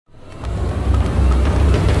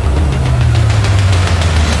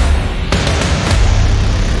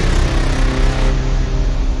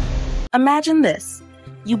Imagine this.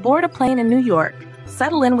 You board a plane in New York,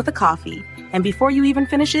 settle in with a coffee, and before you even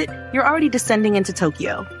finish it, you're already descending into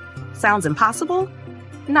Tokyo. Sounds impossible?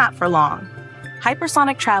 Not for long.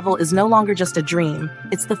 Hypersonic travel is no longer just a dream,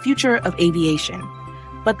 it's the future of aviation.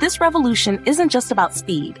 But this revolution isn't just about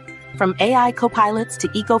speed. From AI co-pilots to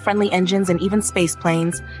eco-friendly engines and even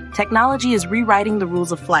spaceplanes, technology is rewriting the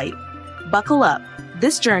rules of flight. Buckle up,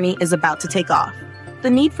 this journey is about to take off. The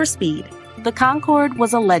need for speed. The Concorde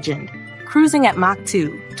was a legend, cruising at Mach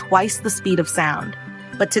 2, twice the speed of sound.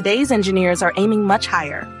 But today's engineers are aiming much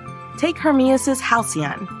higher. Take Hermeus's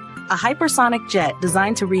Halcyon, a hypersonic jet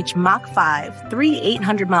designed to reach Mach 5,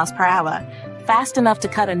 800 miles per hour, fast enough to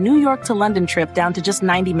cut a New York to London trip down to just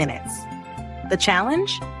 90 minutes. The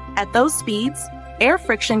challenge? At those speeds, air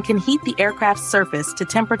friction can heat the aircraft's surface to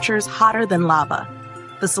temperatures hotter than lava.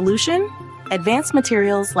 The solution? Advanced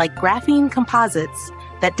materials like graphene composites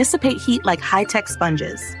that dissipate heat like high-tech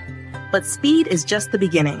sponges. But speed is just the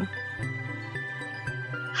beginning.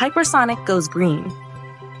 Hypersonic goes green.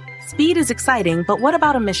 Speed is exciting, but what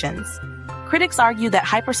about emissions? Critics argue that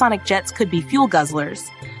hypersonic jets could be fuel guzzlers,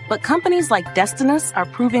 but companies like Destinus are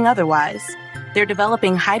proving otherwise. They're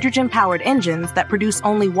developing hydrogen-powered engines that produce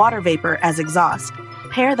only water vapor as exhaust.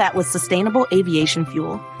 Pair that with sustainable aviation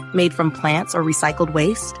fuel, made from plants or recycled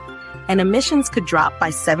waste, and emissions could drop by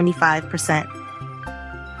 75%.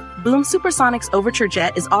 Boom Supersonic's Overture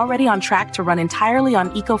jet is already on track to run entirely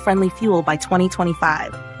on eco-friendly fuel by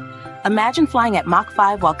 2025. Imagine flying at Mach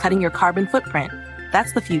 5 while cutting your carbon footprint.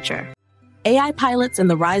 That's the future. AI pilots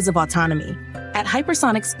and the rise of autonomy. At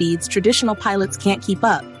hypersonic speeds, traditional pilots can't keep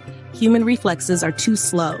up. Human reflexes are too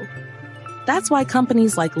slow. That's why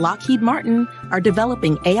companies like Lockheed Martin are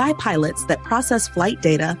developing AI pilots that process flight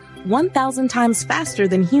data 1,000 times faster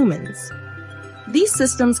than humans. These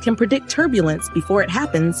systems can predict turbulence before it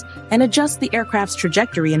happens and adjust the aircraft's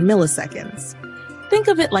trajectory in milliseconds. Think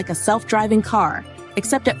of it like a self-driving car,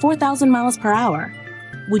 except at 4,000 miles per hour.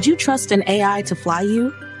 Would you trust an AI to fly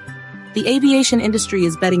you? The aviation industry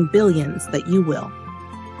is betting billions that you will.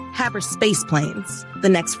 Spaceplanes, the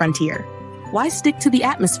next frontier. Why stick to the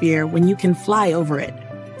atmosphere when you can fly over it?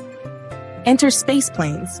 Enter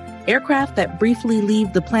Spaceplanes, aircraft that briefly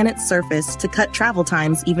leave the planet's surface to cut travel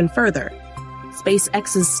times even further.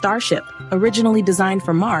 SpaceX's Starship, originally designed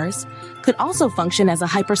for Mars, could also function as a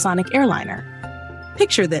hypersonic airliner.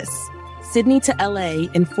 Picture this: Sydney to LA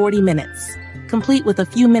in 40 minutes, complete with a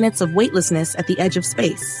few minutes of weightlessness at the edge of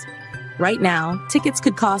space. Right now, tickets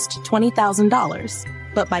could cost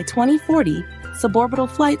 $20,000, but by 2040, suborbital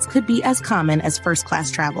flights could be as common as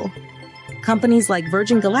first-class travel. Companies like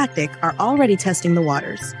Virgin Galactic are already testing the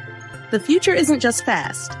waters. The future isn't just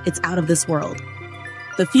fast, it's out of this world.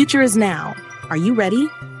 The future is now. Are you ready?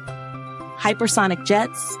 Hypersonic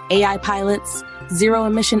jets, AI pilots,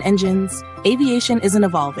 zero-emission engines, aviation isn't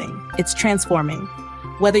evolving, it's transforming.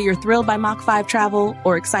 Whether you're thrilled by Mach 5 travel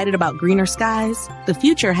or excited about greener skies, the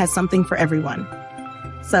future has something for everyone.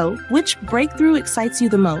 So, which breakthrough excites you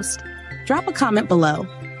the most? Drop a comment below.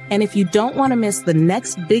 And if you don't want to miss the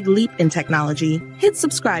next big leap in technology, hit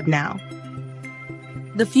subscribe now.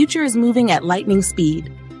 The future is moving at lightning speed.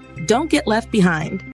 Don't get left behind.